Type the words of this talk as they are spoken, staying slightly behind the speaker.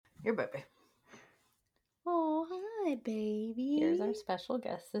Here, baby. Oh, hi, baby. Here's our special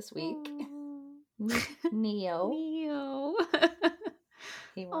guest this week, Oh. Neo. Neo.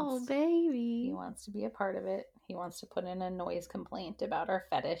 He wants, baby. He wants to be a part of it. He wants to put in a noise complaint about our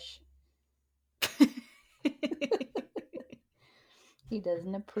fetish. He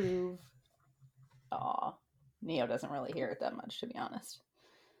doesn't approve. Aw. Neo doesn't really hear it that much, to be honest.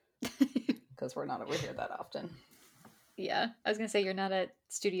 Because we're not over here that often. Yeah, I was gonna say you're not a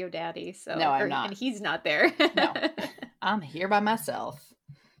studio daddy, so no, I'm not, and he's not there. No, I'm here by myself.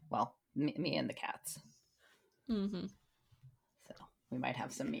 Well, me and the cats. Mm-hmm. So we might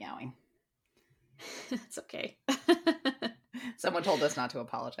have some meowing. It's okay. Someone told us not to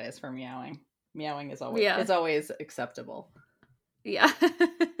apologize for meowing. Meowing is always acceptable. Yeah.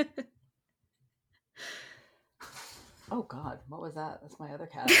 Oh God, what was that? That's my other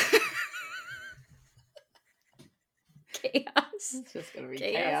cat. Chaos. It's just gonna be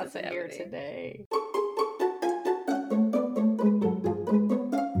chaos in here today.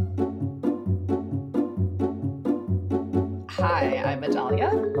 Hi, I'm Adalia.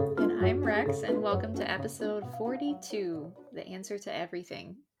 And I'm Rex, and welcome to episode 42, The Answer to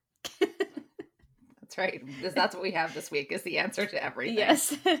Everything. That's right. That's what we have this week, is the answer to everything.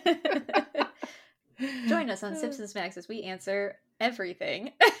 Yes. Join us on Sips and Smacks as we answer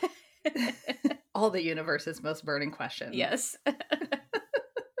everything. All the universe's most burning questions. Yes.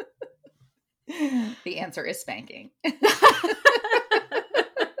 The answer is spanking.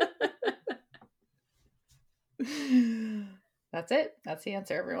 That's it. That's the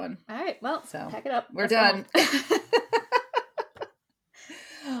answer, everyone. All right. Well, so pack it up. We're done.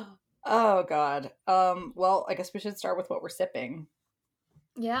 Oh God. Well, I guess we should start with what we're sipping.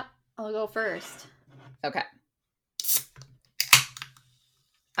 Yeah, I'll go first. Okay.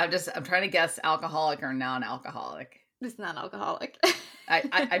 I'm trying to guess alcoholic or non-alcoholic. It's non-alcoholic.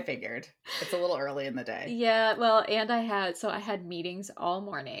 I figured. It's a little early in the day. Yeah, well, and I had meetings all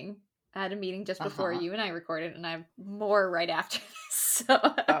morning. I had a meeting just before you and I recorded, and I have more right after this. So.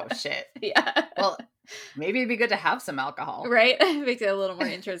 Oh, shit. Yeah. Well, maybe it'd be good to have some alcohol. Right? Makes it a little more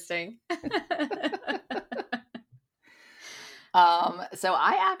interesting. So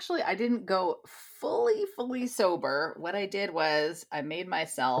I didn't go fully sober. What I did was I made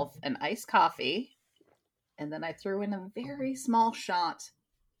myself an iced coffee, and then I threw in a very small shot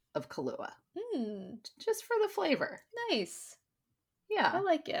of Kahlua. Just for the flavor. Nice. Yeah. I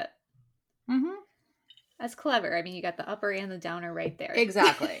like it. Mm-hmm. That's clever. I mean, you got the upper and the downer right there.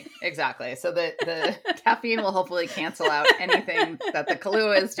 Exactly. So the caffeine will hopefully cancel out anything that the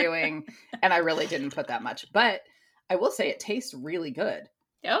Kahlua is doing, and I really didn't put that much. But I will say it tastes really good.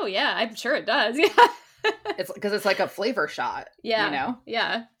 Oh, yeah. I'm sure it does. Yeah. It's because it's like a flavor shot. Yeah. You know?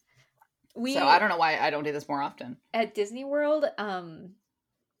 Yeah. So I don't know why I don't do this more often. At Disney World, I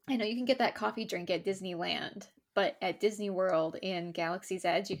know you can get that coffee drink at Disneyland, but at Disney World in Galaxy's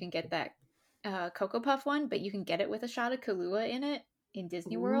Edge, you can get that Cocoa Puff one, but you can get it with a shot of Kahlua in it in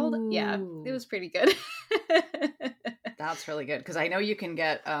Disney World. Ooh. Yeah, it was pretty good. That's really good, because I know you can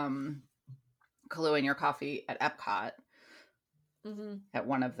get Kahlua in your coffee at Epcot. Mm-hmm. At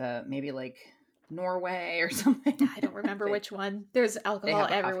one of the, maybe like Norway or something. I don't remember which one. There's alcohol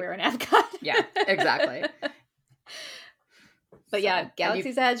everywhere in Epcot. Yeah, exactly. But yeah,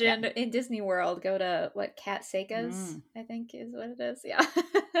 Galaxy's Edge in Disney World, go to Cat Seika's, I think is what it is. Yeah.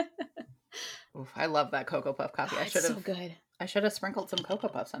 Oof, I love that Cocoa Puff coffee. Oh, it's so good. I should have sprinkled some Cocoa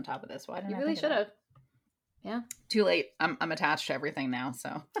Puffs on top of this. Why didn't you I really should have? Yeah. Too late. I'm attached to everything now,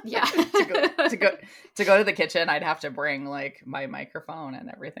 so yeah. to go to the kitchen, I'd have to bring like my microphone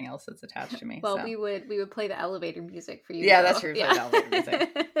and everything else that's attached to me. Well, so. we would play the elevator music for you. Yeah, that's true. Yeah. The elevator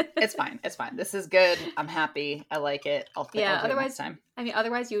music. It's fine. This is good. I'm happy. I like it. I'll do it next time. I mean,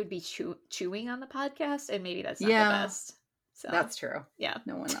 otherwise you would be chewing on the podcast, and maybe that's not the best. So that's true. Yeah.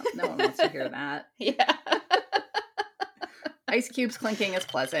 No one wants to hear that. Yeah. Ice cubes clinking is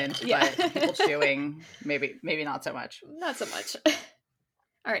pleasant, but people chewing, maybe not so much. Not so much.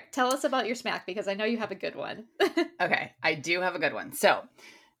 All right, tell us about your smack, because I know you have a good one. Okay, I do have a good one. So,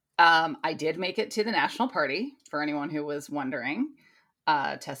 I did make it to the national party, for anyone who was wondering.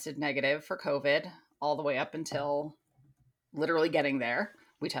 Tested negative for COVID all the way up until literally getting there.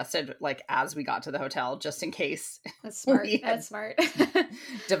 We tested as we got to the hotel, just in case. That's smart. That's smart.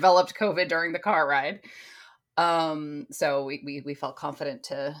 Developed COVID during the car ride. So we felt confident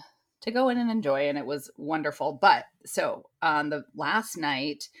to go in and enjoy, and it was wonderful. But so on the last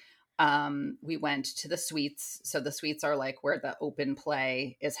night, we went to the suites. So the suites are where the open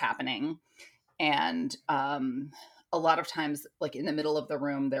play is happening. And, a lot of times, in the middle of the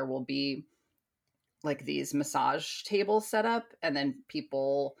room, there will be these massage tables set up, and then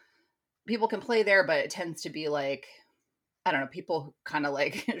people people can play there, but it tends to be like, I don't know, people kind of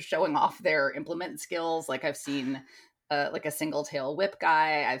like showing off their implement skills. Like I've seen like a single tail whip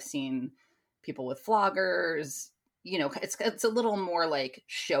guy. I've seen people with floggers. You know, it's a little more like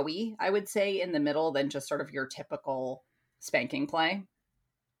showy, I would say, in the middle than just sort of your typical spanking play.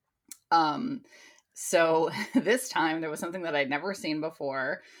 So this time there was something that I'd never seen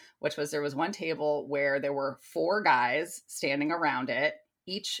before, which was there was one table where there were 4 guys standing around it,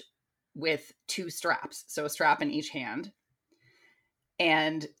 each with 2 straps. So a strap in each hand.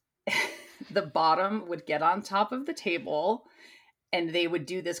 And the bottom would get on top of the table and they would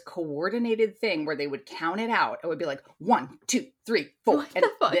do this coordinated thing where they would count it out. It would be like 1, 2, 3, 4. What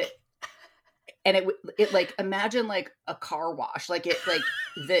the fuck? And it like, imagine like a car wash. Like it, like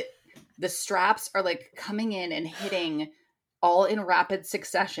the straps are like coming in and hitting all in rapid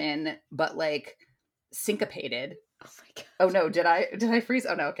succession, but like syncopated. Oh my God. Oh no, did I freeze?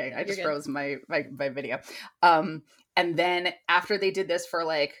 Oh no, okay. I just froze my video. And then after they did this for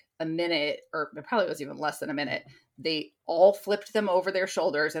like a minute, or it probably was even less than a minute, they all flipped them over their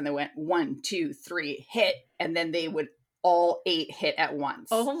shoulders and they went 1, 2, 3, hit. And then they would all 8 hit at once.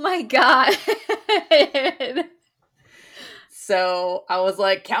 Oh my God. So I was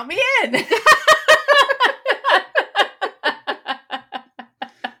like, count me in.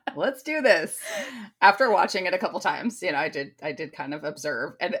 Let's do this. After watching it a couple times, you know, I did kind of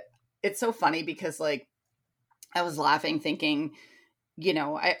observe. And it's so funny because like I was laughing thinking, you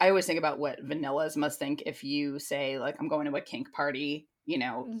know, I always think about what vanillas must think if you say like, I'm going to a kink party, you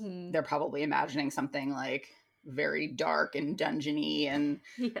know, they're probably imagining something like very dark and dungeony and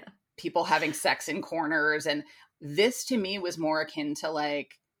people having sex in corners. And this to me was more akin to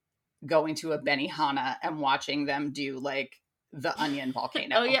like going to a Benihana and watching them do like the onion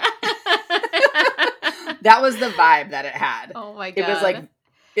volcano. Oh yeah. That was the vibe that it had. Oh my God. It was like,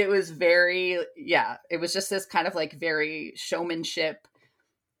 it was very, it was just this kind of like very showmanship,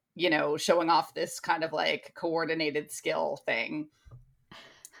 you know, showing off this kind of like coordinated skill thing.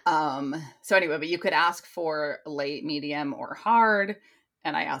 So anyway, but you could ask for light, medium, or hard.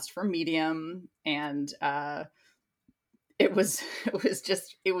 And I asked for medium, and it was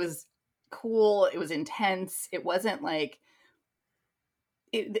cool. It was intense. It wasn't like,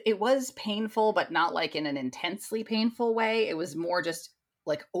 it was painful, but not like in an intensely painful way. It was more just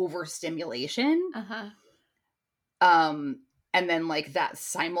like overstimulation. And then like that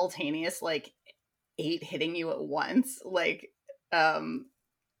simultaneous like 8 hitting you at once. Like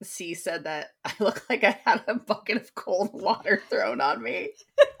C said that I look like I had a bucket of cold water thrown on me.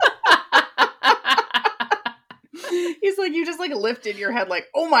 He's like, you just like lifted your head like,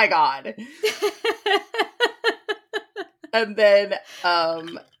 oh my God. And then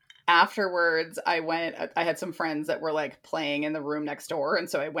afterwards I had some friends that were like playing in the room next door. And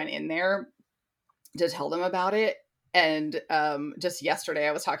so I went in there to tell them about it. And just yesterday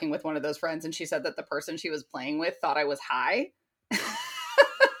I was talking with one of those friends and she said that the person she was playing with thought I was high.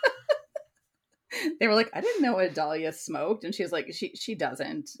 They were like, I didn't know Adalia smoked. And she was like, she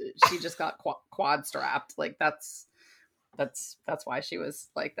doesn't. She just got quad strapped. Like that's why she was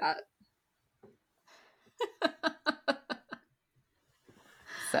like that.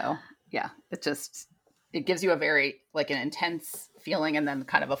 So yeah, it gives you a very like an intense feeling and then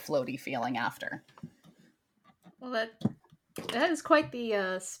kind of a floaty feeling after. Well, that is quite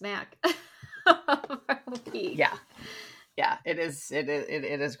the smack. Yeah. Yeah, it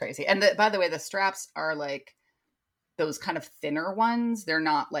is crazy. And by the way, the straps are like those kind of thinner ones. They're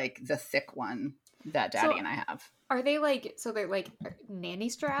not like the thick one that Daddy and I have. Are they like, so they're like nanny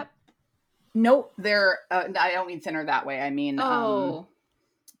strap? No, they're, I don't mean thinner that way. I mean, the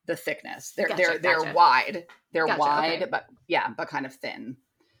thickness. They're wide. They're wide, okay. but kind of thin.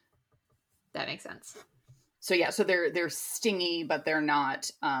 That makes sense. So yeah, so they're stingy, but they're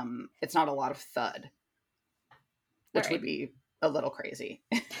not, it's not a lot of thud. Which would be a little crazy.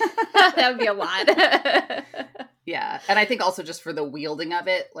 That would be a lot. Yeah. And I think also just for the wielding of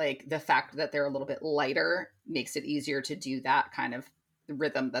it, like the fact that they're a little bit lighter makes it easier to do that kind of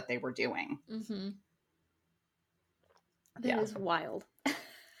rhythm that they were doing. Mm-hmm. That is wild.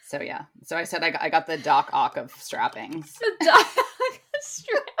 So yeah. So I said I got the Doc Ock of strappings. The Doc Ock of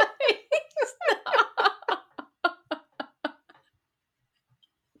strappings.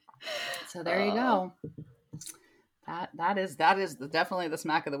 So there you go. That is definitely the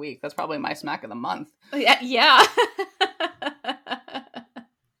smack of the week. That's probably my smack of the month. Yeah.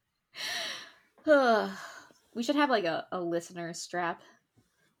 We should have like a listener strap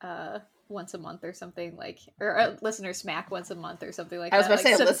once a month or something, like, or a listener smack once a month or something like that. I was about to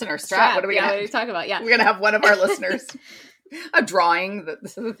say a listener strap. What are we gonna what are you talking about? Yeah. We're gonna have one of our listeners A drawing that the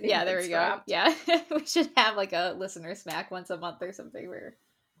thing Yeah, there that's we strapped. go. Yeah. We should have like a listener smack once a month or something where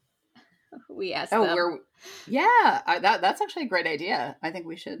we ask them. That's actually a great idea. I think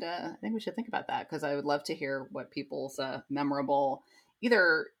we should think about that, because I would love to hear what people's memorable,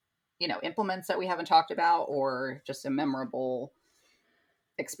 either implements that we haven't talked about, or just a memorable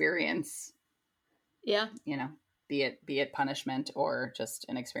experience, Yeah. be it punishment or just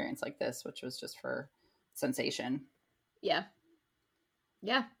an experience like this, which was just for sensation. Yeah.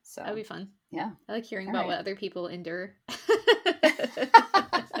 Yeah. So That'd be fun. yeah, I like hearing all about right. what other people endure.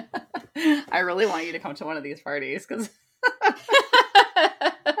 I really want you to come to one of these parties, because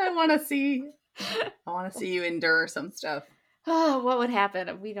I want to see you endure some stuff. Oh, what would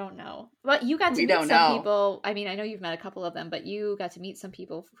happen? We don't know. But you got to We meet don't some know. people. I mean, I know you've met a couple of them, but you got to meet some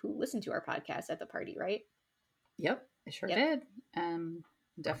people who listen to our podcast at the party, right? Yep, I sure Yep. did.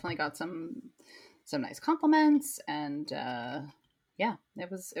 Definitely got some nice compliments, and yeah, it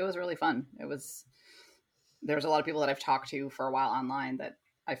was really fun. There's a lot of people that I've talked to for a while online that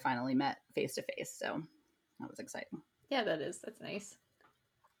I finally met face to face, so that was exciting. Yeah, that's nice.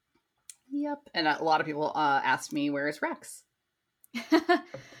 Yep, and a lot of people asked me, "Where's Rex?"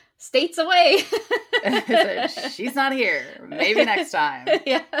 States away. I said, she's not here. Maybe next time.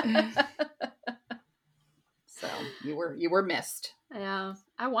 Yeah. So you were missed. Yeah,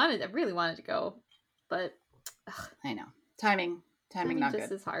 I really wanted to go, but I know, timing not just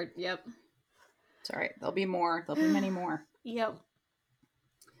good. is hard. Yep. It's all right. There'll be more. There'll be many more. Yep.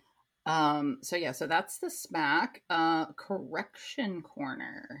 So that's the smack. Correction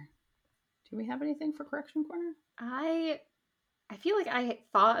corner. Do we have anything for correction corner? I feel like I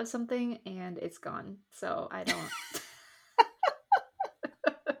thought of something and it's gone, so I don't.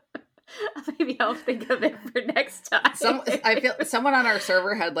 Maybe I'll think of it for next time. I feel someone on our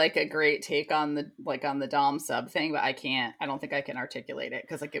server had like a great take on the Dom sub thing, but I don't think I can articulate it,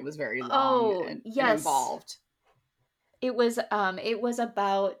 because like it was very long and involved. It was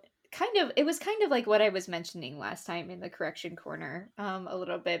about it was kind of like what I was mentioning last time in the correction corner, a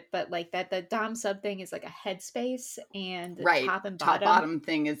little bit, but like that the Dom sub thing is like a headspace, and the top and bottom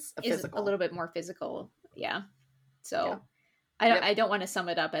thing is a little bit more physical. Yeah. So yeah. I don't want to sum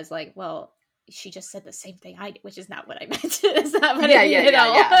it up as like, well, she just said the same thing I did, which is not what I meant. It's not what I mean at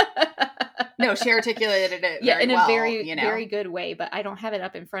all. Yeah. No, she articulated it very in well, a very very good way, but I don't have it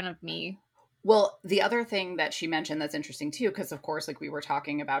up in front of me. Well, the other thing that she mentioned that's interesting too, because of course, like we were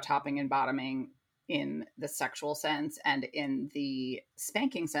talking about topping and bottoming in the sexual sense and in the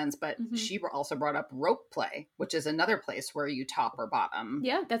spanking sense, but she also brought up rope play, which is another place where you top or bottom.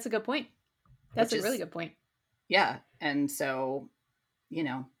 Yeah, that's a good point. That's a really good point. Yeah. And so,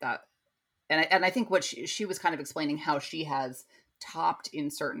 that, and I think what she was kind of explaining how she has topped in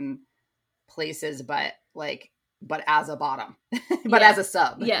certain places, but as a bottom, but as a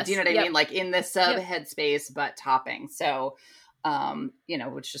sub. Yes. Do you know what I mean? Like in the sub headspace, but topping. So,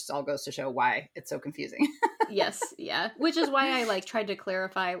 which just all goes to show why it's so confusing. Yes. Yeah. Which is why I tried to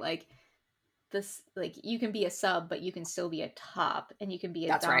clarify this, you can be a sub, but you can still be a top, and you can be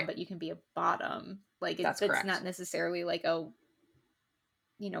a dom, but you can be a bottom. It's not necessarily like a,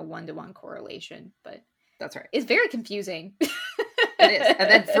 1-to-1 correlation, but that's right. It's very confusing. It is. And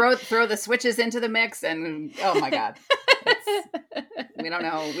then throw the switches into the mix, and oh my God. We don't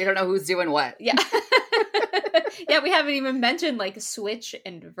know who's doing what. Yeah. Yeah, we haven't even mentioned switch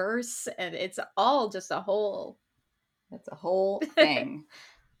and verse, and it's all just a whole. It's a whole thing.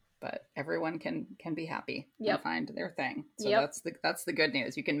 But everyone can be happy and find their thing. So that's the good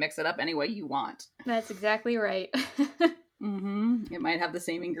news. You can mix it up any way you want. That's exactly right. It might have the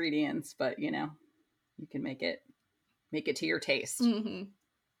same ingredients, but you can make it to your taste.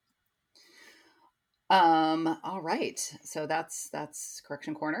 All right. So that's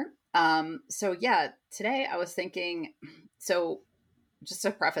correction corner. So yeah, today I was thinking, so just to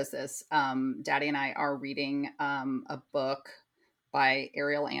preface this, Daddy and I are reading a book by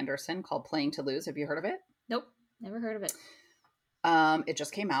Ariel Anderson called Playing to Lose. Have you heard of it? Nope. Never heard of it. It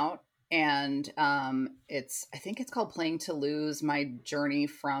just came out, and I think it's called Playing to Lose: My Journey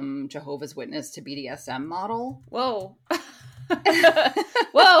from Jehovah's Witness to BDSM Model. Whoa.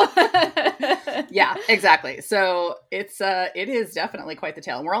 Whoa. Yeah, exactly. So it is definitely quite the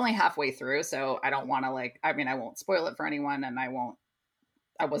tale. And we're only halfway through, so I don't want to I won't spoil it for anyone, and I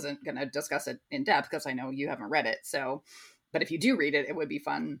wasn't going to discuss it in depth because I know you haven't read it. So, but if you do read it, it would be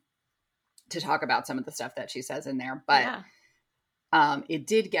fun to talk about some of the stuff that she says in there. But it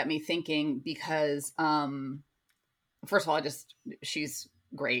did get me thinking because, first of all, she's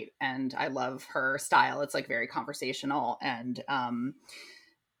great and I love her style. It's very conversational, and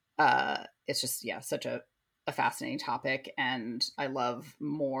it's just, such a a fascinating topic, and I love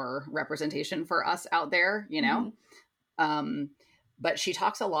more representation for us out there, you know. Um, but she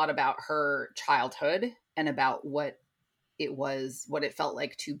talks a lot about her childhood and about what it felt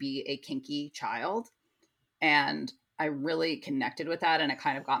like to be a kinky child. And I really connected with that. And it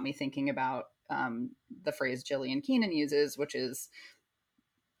kind of got me thinking about the phrase Gillian Keenan uses, which is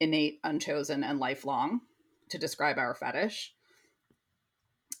innate, unchosen, and lifelong, to describe our fetish.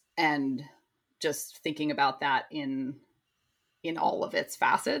 And just thinking about that in all of its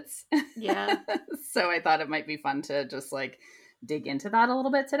facets. Yeah. So I thought it might be fun to just like dig into that a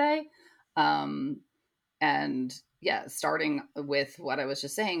little bit today. And yeah, starting with what I was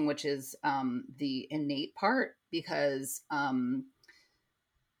just saying, which is the innate part, because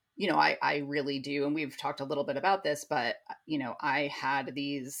you know, I really do, and we've talked a little bit about this, but you know, I had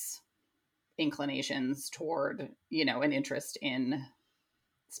these inclinations toward, you know, an interest in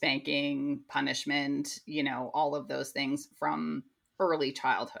spanking, punishment, you know, all of those things from early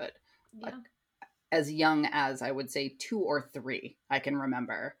childhood. Yeah. Like, as young as I would say 2 or 3, I can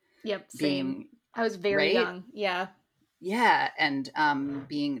remember. Yep. Same. Being, I was very right? young. Yeah. Yeah. And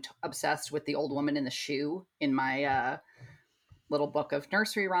being obsessed with the old woman in the shoe in my little book of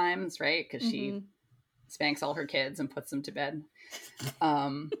nursery rhymes, right? Because she spanks all her kids and puts them to bed.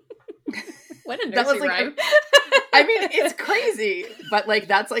 What a nursery rhyme. I mean, it's crazy, but like,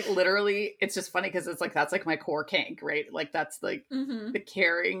 that's like literally, it's just funny because it's like, that's like my core kink, right? Like, that's like the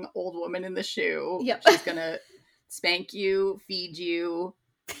caring old woman in the shoe. Yep. She's going to spank you, feed you,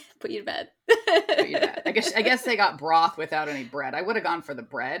 put you to bed. Put you to bed. I guess they got broth without any bread. I would have gone for the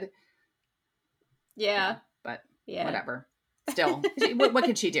bread. Yeah. But yeah. Whatever. Still, what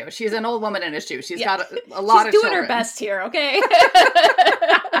can she do? She's an old woman in a shoe. She's got a lot of children. She's doing her best here, okay?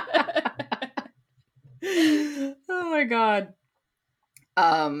 Oh my God.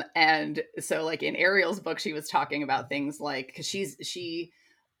 And so like in Ariel's book, she was talking about things like, because she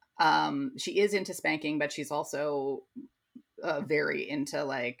is into spanking, but she's also very into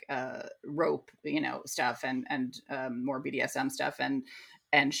like rope, you know, stuff and more BDSM stuff,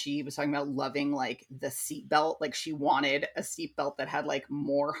 and she was talking about loving like the seatbelt. Like she wanted a seatbelt that had like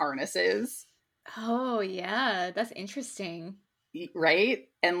more harnesses. Oh yeah, that's interesting. Right?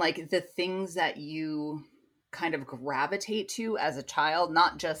 And like the things that you kind of gravitate to as a child,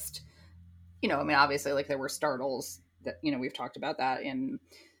 not just, you know, I mean, obviously like there were startles that, you know, we've talked about that in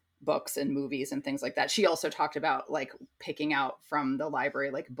books and movies and things like that. She also talked about like picking out from the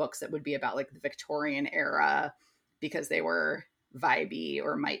library like books that would be about like the Victorian era because they were vibey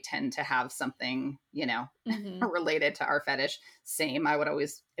or might tend to have something, you know, related to our fetish. Same, I would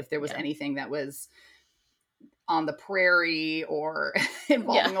always, if there was anything that was on the prairie or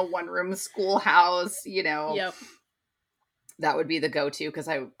involving a one-room schoolhouse, you know, that would be the go-to, because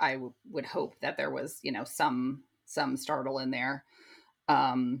I would hope that there was, you know, some startle in there.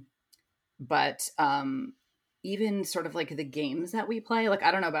 But even sort of like the games that we play, like,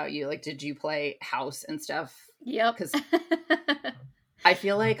 I don't know about you, like, did you play house and stuff? Yep. Because I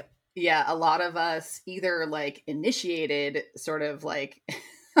feel like, a lot of us either like initiated sort of like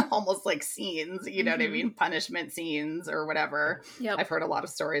almost like scenes, you know what I mean? Punishment scenes or whatever. Yep. I've heard a lot of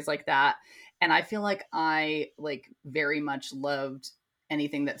stories like that. And I feel like I like very much loved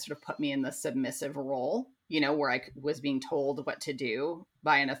anything that sort of put me in the submissive role, you know, where I was being told what to do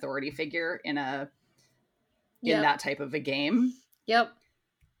by an authority figure in that type of a game. Yep.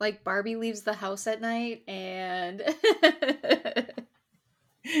 Like Barbie leaves the house at night and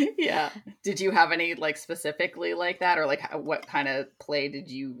yeah. Did you have any like specifically like that, or like what kind of play did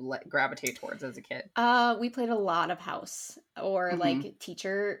you gravitate towards as a kid? We played a lot of house or like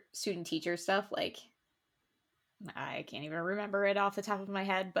student teacher stuff. Like I can't even remember it off the top of my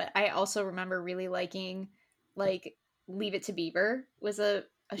head, but I also remember really liking like Leave It to Beaver was a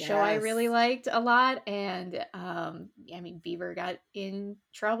show I really liked a lot. And I mean, Beaver got in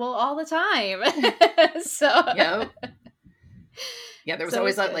trouble all the time. So yeah, there was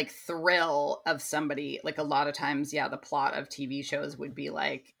always that like thrill of somebody, like a lot of times, the plot of TV shows would be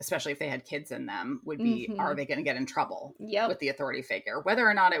like, especially if they had kids in them, would be, are they going to get in trouble with the authority figure? Whether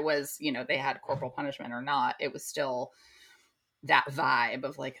or not it was, you know, they had corporal punishment or not, it was still that vibe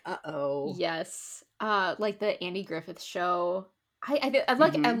of like, uh-oh. Yes. Like the Andy Griffith Show.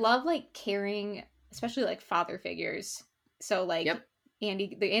 I love like caring, especially like father figures. So like the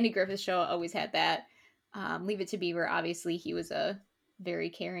Andy Griffith Show always had that. Leave It to Beaver, obviously he was a very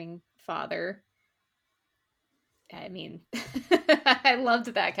caring father. I mean, I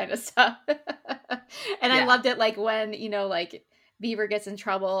loved that kind of stuff. And I loved it like when, you know, like Beaver gets in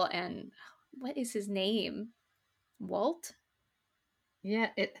trouble and what is his name? Walt? Yeah,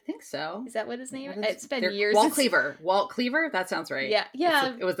 I think so. Is that what his name? What is It's been years. Walt Cleaver. Walt Cleaver. That sounds right. Yeah,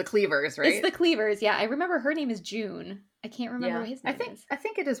 yeah. It was the Cleavers, It's right? the Cleavers. Yeah, I remember her name is June. I can't remember Yeah, what his name is. I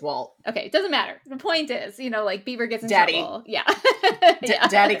think it is Walt. Okay, it doesn't matter. The point is, like Beaver gets in Daddy. trouble. Yeah. Yeah.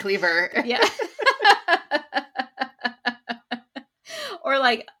 Daddy Cleaver. Yeah. Or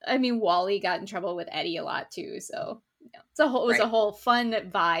like, I mean, Wally got in trouble with Eddie a lot too. So it was a whole fun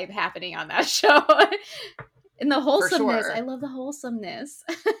vibe happening on that show. And the wholesomeness. Sure. I love the wholesomeness.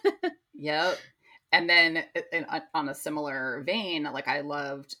 Yep. And then on a similar vein, like I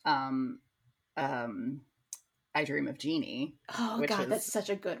loved I Dream of Jeannie. Oh God, that's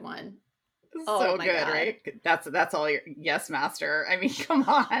such a good one. So good, God. Right? That's all your yes, master. I mean, come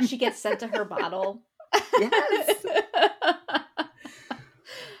on. She gets sent to her bottle. Yes.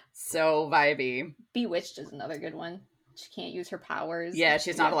 So vibey. Bewitched is another good one. She can't use her powers. Yeah,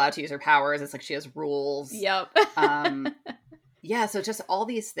 she's not allowed to use her powers. It's like she has rules. Yep. Yeah, so just all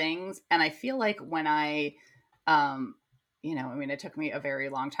these things. And I feel like when I it took me a very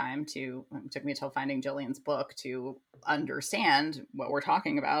long time it took me until finding Jillian's book to understand what we're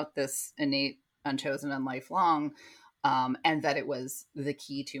talking about, this innate, unchosen, and lifelong, and that it was the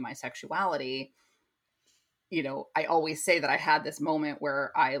key to my sexuality. I always say that I had this moment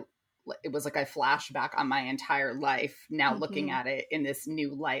where it was like I flashed back on my entire life now, looking at it in this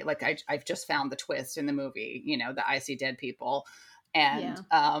new light. Like I've just found the twist in the movie, the I see dead people. And,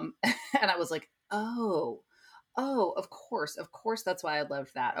 and I was like, oh, of course, that's why I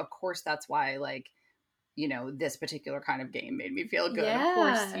loved that. Of course, that's why, like, this particular kind of game made me feel good. Yeah, of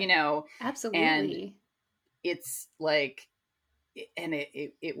course, absolutely. And it's like, and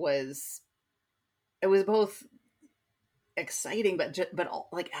it was both exciting, but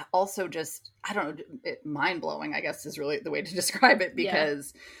like also just, I don't know, mind blowing, I guess is really the way to describe it,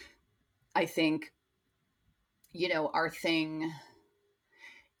 because I think, our thing,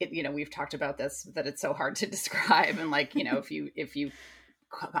 we've talked about this, that it's so hard to describe. And like, if you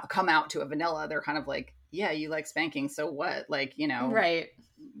come out to a vanilla, they're kind of like, yeah, you like spanking, so what? Like, right.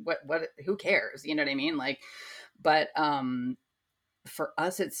 What, who cares? You know what I mean? Like, but for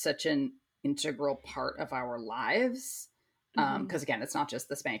us, it's such an integral part of our lives. Because again, it's not just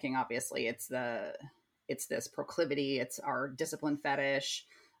the spanking, obviously. It's this proclivity, it's our discipline fetish.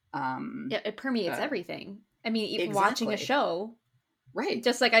 It permeates everything. I mean, even watching a show, right?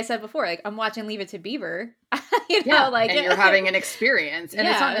 Just like I said before, like I'm watching Leave It to Beaver, and you're having an experience, and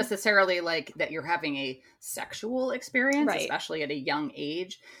it's not necessarily like that you're having a sexual experience, right, especially at a young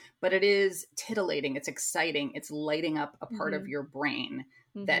age, but it is titillating, it's exciting, it's lighting up a part of your brain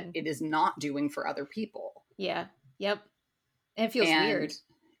that it is not doing for other people. Yeah. Yep. And it feels weird.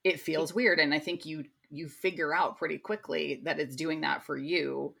 It feels weird, and I think you figure out pretty quickly that it's doing that for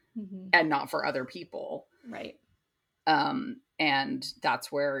you and not for other people. Right. And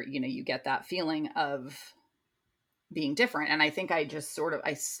that's where, you get that feeling of being different. And I think I just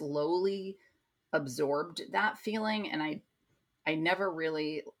I slowly absorbed that feeling. And I never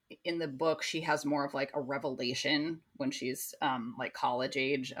really, in the book, she has more of like a revelation when she's like college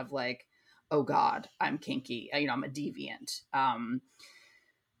age of like, oh God, I'm kinky. I'm a deviant.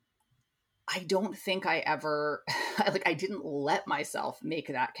 I don't think I ever, I didn't let myself make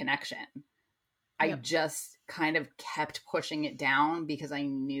that connection. I just kind of kept pushing it down because I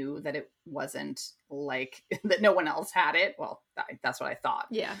knew that it wasn't like, that no one else had it. Well, that's what I thought.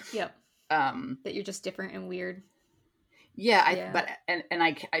 Yeah. Yep. That you're just different and weird. Yeah. But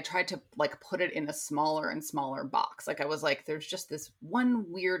I tried to like put it in a smaller and smaller box. Like I was like, there's just this one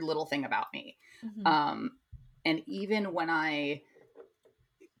weird little thing about me. And even when I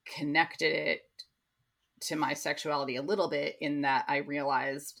connected it to my sexuality a little bit, in that I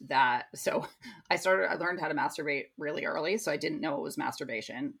realized that, so I learned how to masturbate really early. So I didn't know it was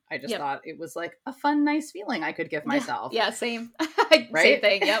masturbation. I just thought it was like a fun, nice feeling I could give myself. Yeah, same. Right? Same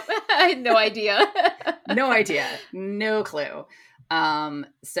thing. Yep. I had no idea. No idea. No clue.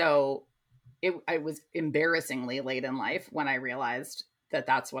 So I was embarrassingly late in life when I realized that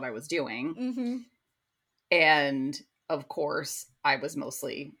that's what I was doing. And of course, I was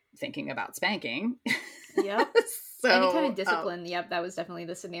mostly thinking about spanking. Yep. So any kind of discipline. That was definitely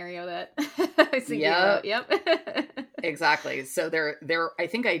the scenario that I was thinking about. Yep. Exactly. So there, I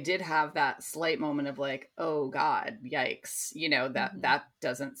think I did have that slight moment of like, oh God, yikes. That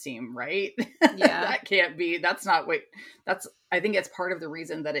doesn't seem right. Yeah. That can't be, I think it's part of the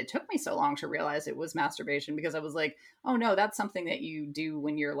reason that it took me so long to realize it was masturbation, because I was like, oh no, that's something that you do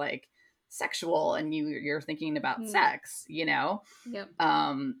when you're like sexual and you're thinking about sex,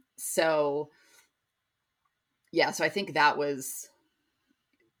 Yep. So I think that was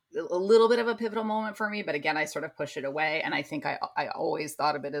a little bit of a pivotal moment for me, but again, I sort of push it away. And I think I always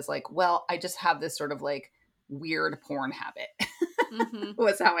thought of it as like, well, I just have this sort of like weird porn habit Mm-hmm.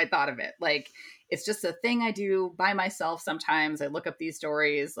 was how I thought of it. Like, it's just a thing I do by myself. Sometimes I look up these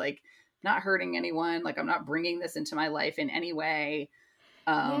stories, like not hurting anyone. Like I'm not bringing this into my life in any way.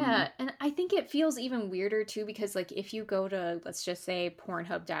 Yeah, and I think it feels even weirder too because like if you go to let's just say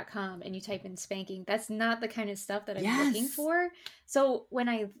pornhub.com and you type in spanking, that's not the kind of stuff that I'm looking Yes. for. So when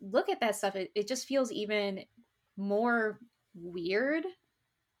I look at that stuff, it just feels even more weird.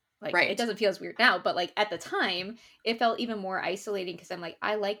 Like it Right. doesn't feel as weird now, but like at the time, it felt even more isolating because I'm like,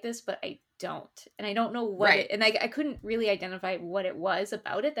 I like this, but I don't. And I don't know what Right. it and I couldn't really identify what it was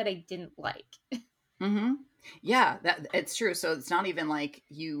about it that I didn't like. Mm-hmm. Yeah, that it's true. So it's not even like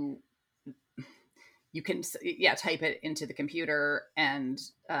you can type it into the computer and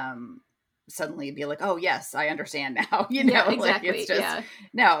suddenly be like, oh yes, I understand now. Yeah, Like it's exactly. just Yeah.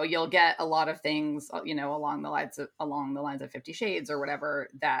 no. You'll get a lot of things, along the lines of 50 Shades or whatever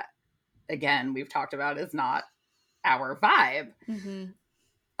that again we've talked about is not our vibe. Mm-hmm.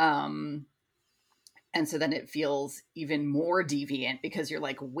 Um, and so then it feels even more deviant because you're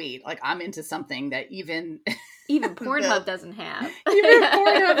like, wait, like I'm into something that even Even the Pornhub doesn't have. even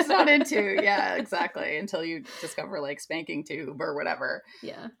Pornhub's not into. Yeah, exactly. Until you discover like Spanking Tube or whatever.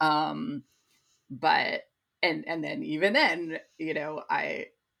 Yeah. But and then even then, I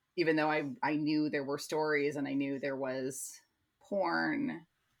even though I knew there were stories and I knew there was porn,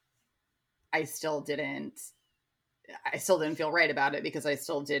 I still didn't feel right about it because I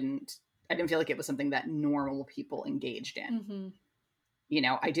didn't feel like it was something that normal people engaged in.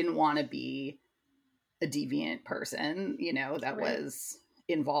 Mm-hmm. I didn't want to be a deviant person, that Right. was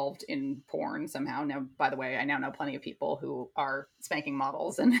involved in porn somehow. Now, by the way, I now know plenty of people who are spanking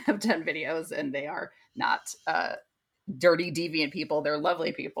models and have done videos, and they are not dirty, deviant people. They're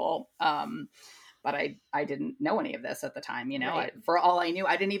lovely people. But I didn't know any of this at the time. Right. For all I knew,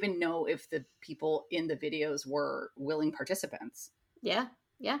 I didn't even know if the people in the videos were willing participants. Yeah.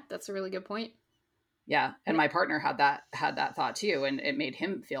 Yeah. That's a really good point. Yeah, and And my partner had that thought too, and it made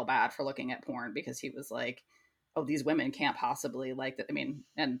him feel bad for looking at porn because he was like, "Oh, these women can't possibly like that." I mean,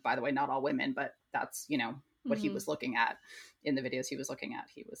 and by the way, not all women, but that's what he mm-hmm. was looking at in the videos he was looking at.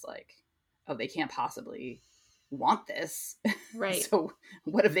 He was like, "Oh, they can't possibly want this." Right. So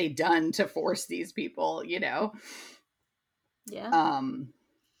what have they done to force these people? Yeah.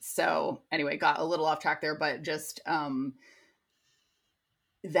 So anyway, got a little off track there, but just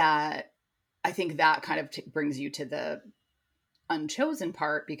that I think that kind of brings you to the unchosen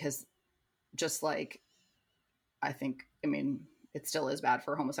part because just like I mean it still is bad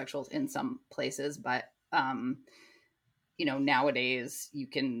for homosexuals in some places, but nowadays you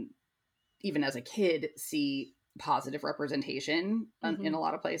can even as a kid see positive representation Mm-hmm. in a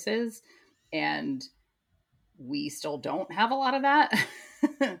lot of places, and we still don't have a lot of that.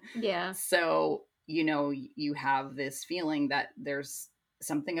 Yeah. So you have this feeling that there's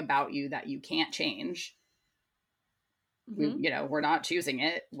something about you that you can't change. Mm-hmm. We're not choosing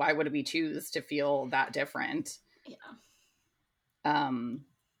it. Why would we choose to feel that different? Yeah. um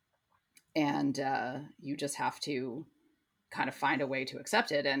and you just have to kind of find a way to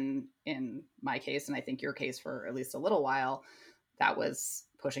accept it, and in my case, and I think your case for at least a little while, that was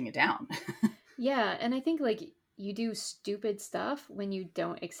pushing it down. Yeah. And I think like you do stupid stuff when you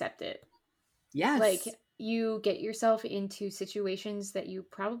don't accept it. Like Yes. you get yourself into situations that you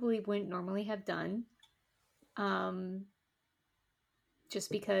probably wouldn't normally have done. Um,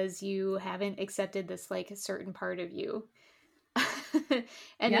 just because you haven't accepted this like a certain part of you.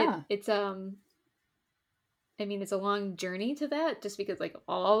 And Yeah, it's I mean it's a long journey to that just because like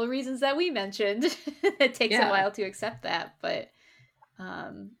all the reasons that we mentioned it takes a yeah, while to accept that, but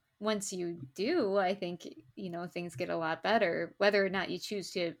once you do, I think things get a lot better whether or not you choose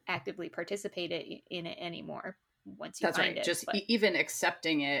to actively participate in it anymore once you that's find right. it. Just But even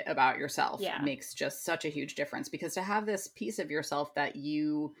accepting it about yourself yeah. makes just such a huge difference, because to have this piece of yourself that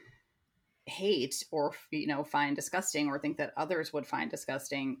you hate or find disgusting or think that others would find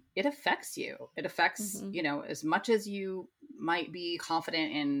disgusting, it affects you. It affects, Hmm. as much as you might be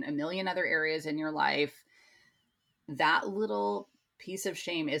confident in a million other areas in your life, that little piece of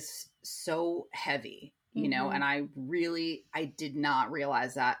shame is so heavy, Hmm. and I did not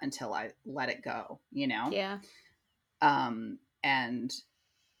realize that until I let it go. Yeah. And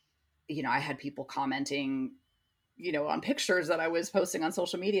I had people commenting on pictures that I was posting on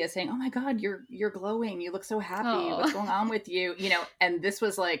social media saying, "Oh my God, you're glowing. You look so happy. What's Oh. going on with you?" And this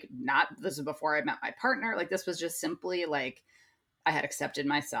was like, this is before I met my partner. Like this was just simply like I had accepted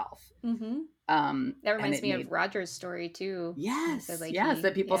myself. Mm-hmm. That And reminds it me made, of Roger's story too. He said yes, like yes,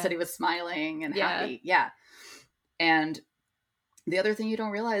 that people said he was smiling and yeah. happy. Yeah. And the other thing you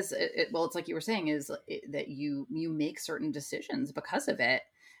don't realize, well, it's like you were saying, is that you make certain decisions because of it.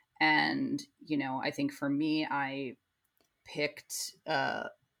 And, you know, I think for me, I picked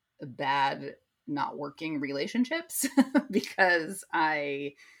bad, not working relationships because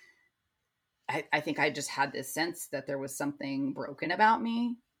I think I just had this sense that there was something broken about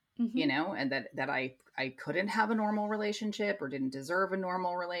me, you Mm-hmm. know, and that I couldn't have a normal relationship or didn't deserve a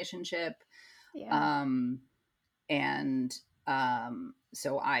normal relationship. Yeah. Um, and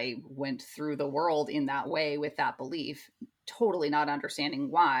so I went through the world in that way with that belief, totally not understanding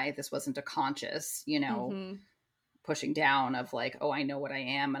why. This wasn't a conscious, you know, Mm-hmm. pushing down of like, oh, I know what I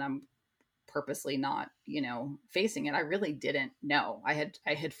am and I'm purposely not, you know, facing it. I really didn't know. I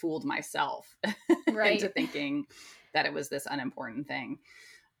had fooled myself into Right. thinking that it was this unimportant thing.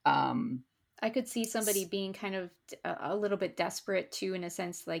 Um I could see somebody being kind of a little bit desperate too, in a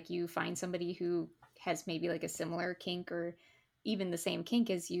sense, like you find somebody who has maybe like a similar kink or even the same kink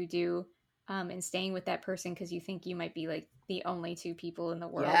as you do, and staying with that person because you think you might be like the only two people in the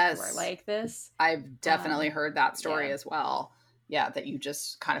world who are yes, like this. I've definitely heard that story Yeah. as well. Yeah, that you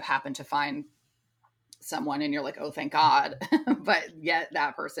just kind of happen to find someone and you're like, oh, thank God. But yet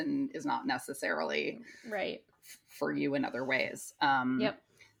that person is not necessarily Right. for you in other ways. Yep.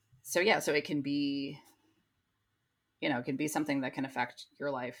 So yeah, so it can be, you know, it can be something that can affect your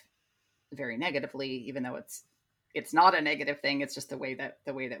life very negatively, even though it's not a negative thing. It's just the way that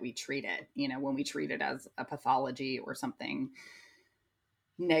we treat it. You know, when we treat it as a pathology or something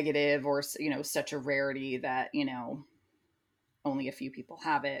negative, or, you know, such a rarity that, you know, only a few people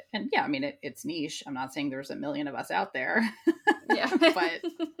have it. And yeah, I mean, it's niche. I'm not saying there's a million of us out there, Yeah.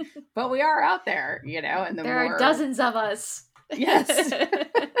 but we are out there, you know. And the There are more, dozens of us. yes.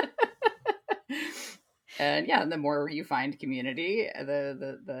 And yeah, the more you find community,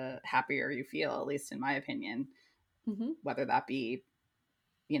 the happier you feel, at least in my opinion, Mm-hmm. whether that be,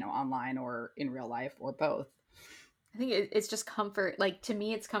 you know, online or in real life or both. I think it's just comfort. Like to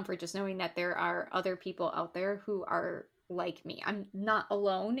me, it's comfort just knowing that there are other people out there who are like me. I'm not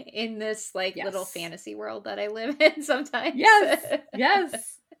alone in this like little Yes. fantasy world that I live in sometimes. Yes.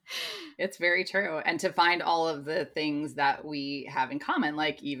 Yes. It's very true. And to find all of the things that we have in common,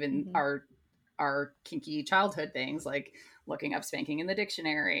 like even Mm-hmm. our kinky childhood things, like looking up spanking in the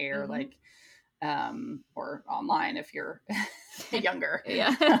dictionary, or Mm-hmm. like or online if you're younger.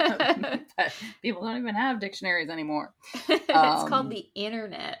 Yeah. But people don't even have dictionaries anymore. It's called Um the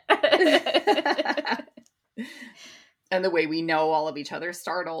internet. and the way we know all of each other's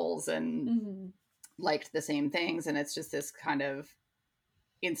startles and Mm-hmm. liked the same things, and it's just this kind of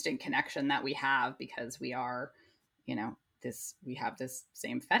instant connection that we have because we are, you know, we have this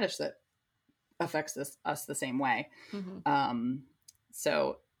same fetish that affects us the same way. Mm-hmm. um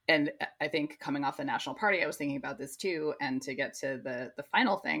so, and I think coming off the national party, I was thinking about this too. And to get to the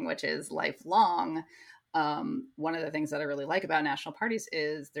final thing, which is lifelong, one of the things that I really like about national parties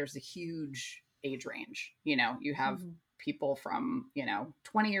is there's a huge age range. You know, you have Mm-hmm. people from, you know,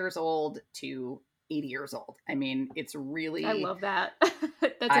 20 years old to 80 years old. I mean, it's I really, love that.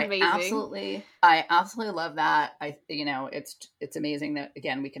 That's amazing. I absolutely love that. You know, it's amazing that,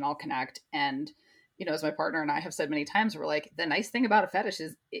 again, we can all connect. And, you know, as my partner and I have said many times, we're like, the nice thing about a fetish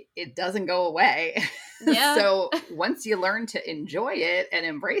is it doesn't go away. Yeah. So once you learn to enjoy it and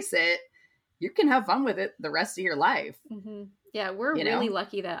embrace it, you can have fun with it the rest of your life, Mm-hmm. Yeah, we're you really know?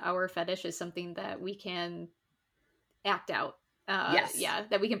 lucky that our fetish is something that we can act out. Yes. Yeah,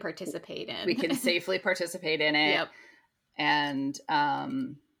 that we can participate We can in. safely participate in it. Yep. And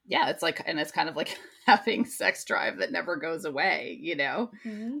yeah, it's like, and it's kind of like having sex drive that never goes away, you know?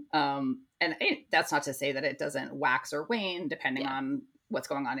 Mm-hmm. And that's not to say that it doesn't wax or wane depending Yeah. on what's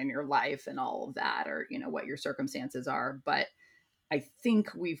going on in your life and all of that, or, you know, what your circumstances are. But I think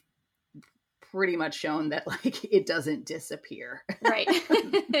we've pretty much shown that, like, it doesn't disappear. Right.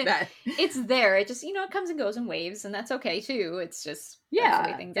 That, It's there. It just, it comes and goes in waves, and that's okay too. It's just, that's the way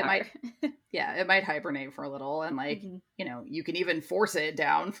yeah, things it are. might, yeah, it might hibernate for a little, and like, Mm-hmm. you know, you can even force it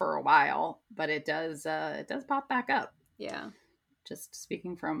down for a while, but it does pop back up. Yeah. Just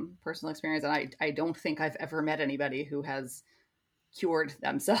speaking from personal experience, and I don't think I've ever met anybody who has cured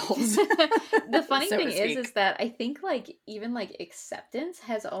themselves, The funny so thing to speak. is that I think like even like acceptance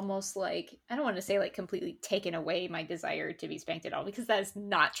has almost like, I don't want to say like completely taken away my desire to be spanked at all, because that is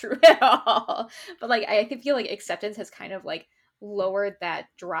not true at all. But like I feel like acceptance has kind of like lowered that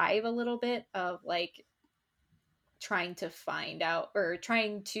drive a little bit of like trying to find out or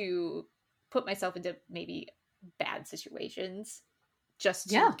trying to put myself into maybe bad situations. just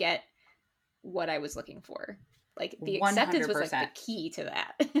to Yeah. get what I was looking for. Like the 100%. acceptance was like the key to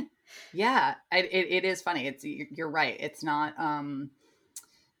that. Yeah. It is funny. You're right. It's not,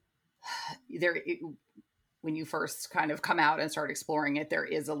 there, when you first kind of come out and start exploring it, there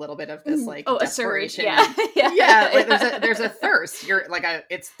is a little bit of this like desperation. A surge. Yeah. Yeah. Like there's a thirst. You're like,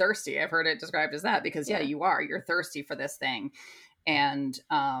 it's thirsty. I've heard it described as that because you're thirsty for this thing, and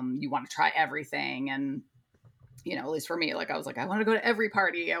you want to try everything. And, you know, at least for me, like I was like, I want to go to every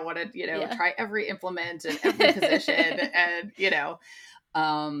party. I want to, you know, try every implement and every position and, you know,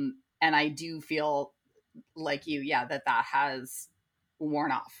 and I do feel like that has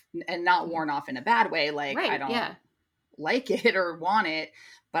worn off, and not worn off in a bad way. Like I don't like it or want it,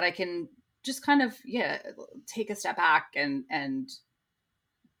 but I can just kind of, take a step back and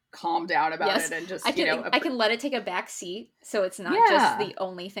calm down about it, and just, I can let it take a back seat, so it's not just the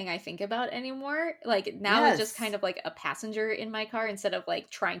only thing I think about anymore. Like now it's just kind of like a passenger in my car, instead of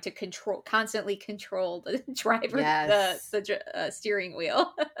like trying to constantly control the driver, the steering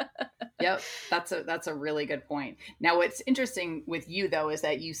wheel. Yep, that's a really good point. Now, what's interesting with you though is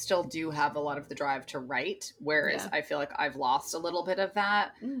that you still do have a lot of the drive to write, whereas I feel like I've lost a little bit of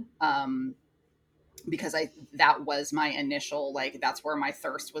that. Because that was my initial, like, that's where my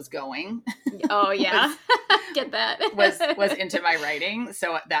thirst was going. Oh yeah. Get that. was into my writing.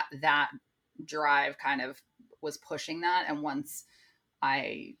 So that drive kind of was pushing that. And once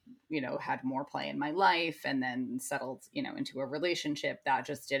I, you know, had more play in my life and then settled, you know, into a relationship, that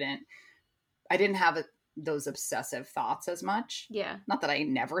just I didn't have those obsessive thoughts as much. Yeah. Not that I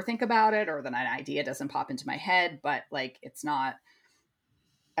never think about it or that an idea doesn't pop into my head, but like,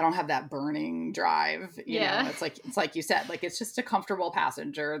 I don't have that burning drive, you know. It's like you said, like, it's just a comfortable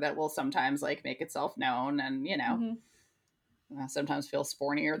passenger that will sometimes like make itself known, and, you know, sometimes feel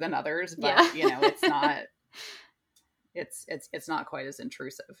spornier than others, but you know, it's not, it's not quite as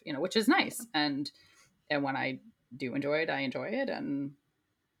intrusive, you know, which is nice. And when I do enjoy it, I enjoy it. And,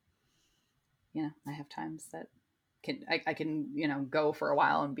 you know, I have times that I can, you know, go for a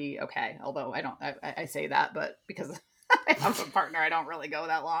while and be okay. Although I say that, but because I have a partner, I don't really go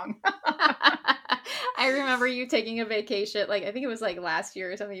that long. I remember you taking a vacation, like I think it was like last year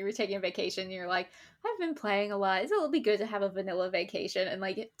or something. You were taking a vacation and you're like, I've been playing a lot, it'll be good to have a vanilla vacation. And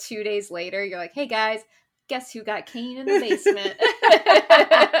like 2 days later you're like, hey guys, guess who got cane in the basement?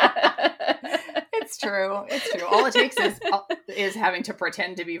 It's true. All it takes is having to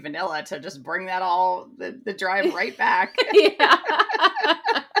pretend to be vanilla to just bring that the drive right back.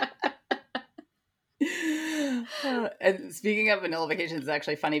 And speaking of vanilla vacations, it's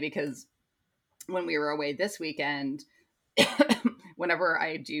actually funny because when we were away this weekend, whenever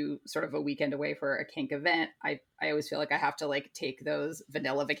I do sort of a weekend away for a kink event, I always feel like I have to like take those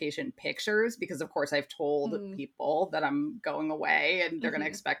vanilla vacation pictures, because of course I've told people that I'm going away and they're going to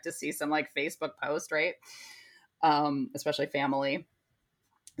expect to see some like Facebook post, right? Especially family.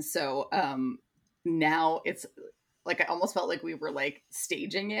 So now it's like, I almost felt like we were like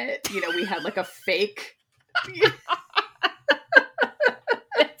staging it. You know, we had like a fake.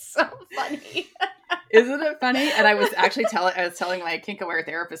 It's so funny. Isn't it funny? And I was actually telling my kink aware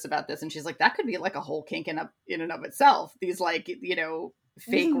therapist about this, and she's like, that could be like a whole kink in and of itself. These like, you know,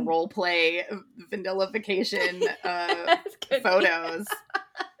 fake role play vanillification photos.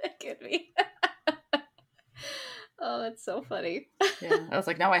 It could be. Oh, that's so funny. Yeah. I was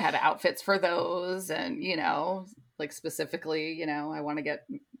like, no, I had outfits for those, and, you know, like specifically, you know, I want to get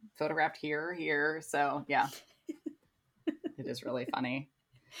photographed here. So yeah, it is really funny.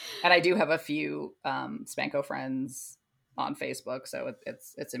 And I do have a few Spanko friends on Facebook, so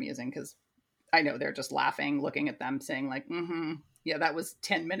it's amusing because I know they're just laughing, looking at them, saying like, yeah, that was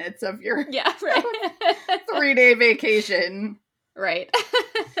 10 minutes of your 3-day vacation. Right.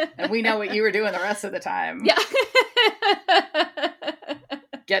 And we know what you were doing the rest of the time. Yeah.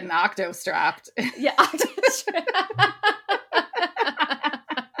 Getting octo strapped. Yeah, octo strapped.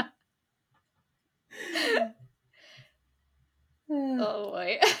 Oh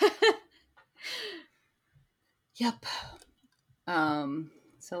boy. Yep.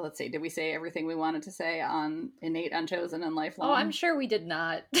 So let's see. Did we say everything we wanted to say on innate, unchosen, and lifelong? Oh, I'm sure we did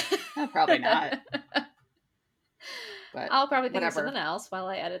not. Probably not. But I'll probably think of something else while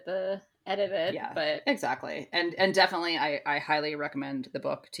I edit it. Yeah, but exactly. And definitely I highly recommend the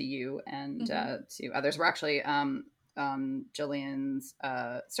book to you and to others. We're actually Jillian's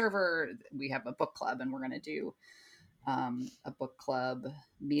server, we have a book club, and we're going to do a book club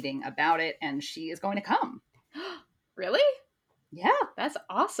meeting about it, and she is going to come. Really? Yeah. That's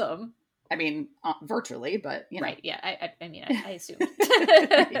awesome. I mean, virtually, but, you know. Right, yeah. I mean, I assumed.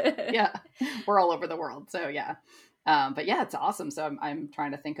 Yeah. We're all over the world, so yeah. But yeah, it's awesome. So I'm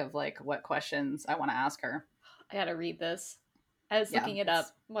trying to think of like what questions I want to ask her. I gotta read this. I was Yeah, looking it up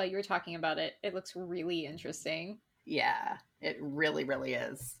while you were talking about it. It looks really interesting. yeah, it really, really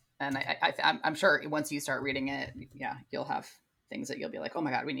is. And I'm sure once you start reading it, yeah, you'll have things that you'll be like, oh my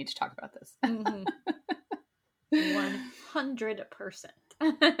God, we need to talk about this. 100%.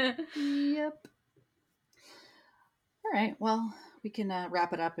 Yep. All right. Well, we can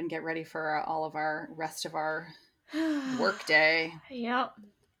wrap it up and get ready for all of our rest of our work day. Yep.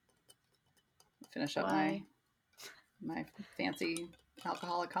 Finish up my fancy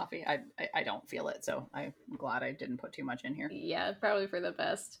alcoholic coffee. I don't feel it, so I'm glad I didn't put too much in here. Yeah, probably for the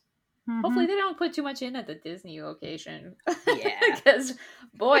best. Mm-hmm. Hopefully they don't put too much in at the Disney location. Yeah. Because,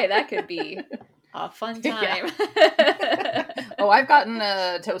 boy, that could be a fun time. Oh, I've gotten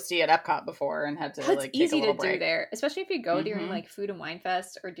a toasty at Epcot before and had to That's like easy take a little to break. do there, especially if you go during like Food and Wine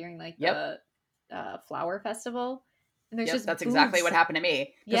Fest or during like the Flower Festival. And there's just that's booths. exactly what happened to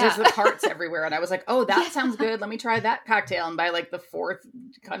me. Because there's the carts everywhere, and I was like, "Oh, that sounds good. Let me try that cocktail." And by like the fourth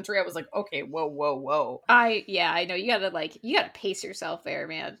country, I was like, "Okay, whoa." I know you gotta pace yourself there,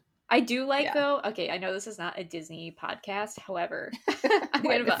 man. I do like though. Okay, I know this is not a Disney podcast. However, I'm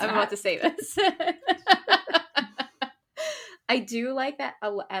about to say this. I do like that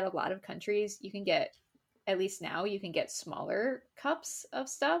at a lot of countries you can get, at least now, you can get smaller cups of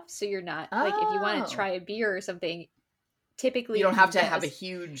stuff. So you're not like if you want to try a beer or something. Typically, you don't have to have a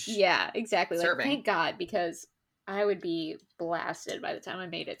huge exactly serving. Like, thank God, because I would be blasted by the time I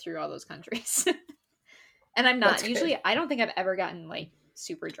made it through all those countries. And I'm not usually. I don't think I've ever gotten like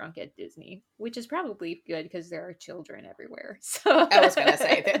super drunk at Disney, which is probably good because there are children everywhere. So I was gonna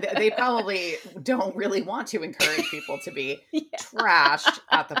say they probably don't really want to encourage people to be trashed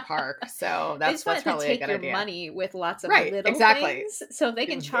at the park. So that's probably a good idea. Take your money with lots of little things, so if they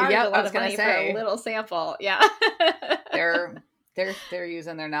can charge a lot of money for a little sample. Yeah, they're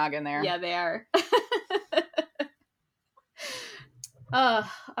using their noggin there. Yeah, they are. All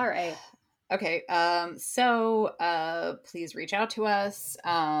right. Okay, so please reach out to us.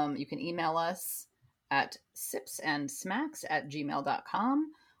 You can email us at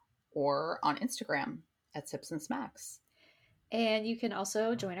sipsandsmacks@gmail.com or on Instagram at sipsandsmacks. And you can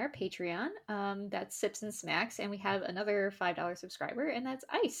also join our Patreon. That's Sips and Smacks, and we have another $5 subscriber, and that's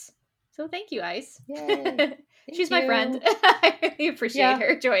Ice. So thank you, Ice. Yay. She's my friend. I really appreciate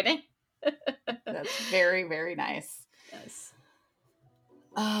her joining. That's very, very nice. Yes.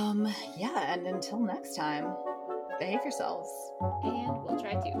 And until next time, behave yourselves. And we'll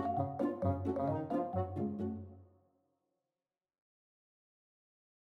try to.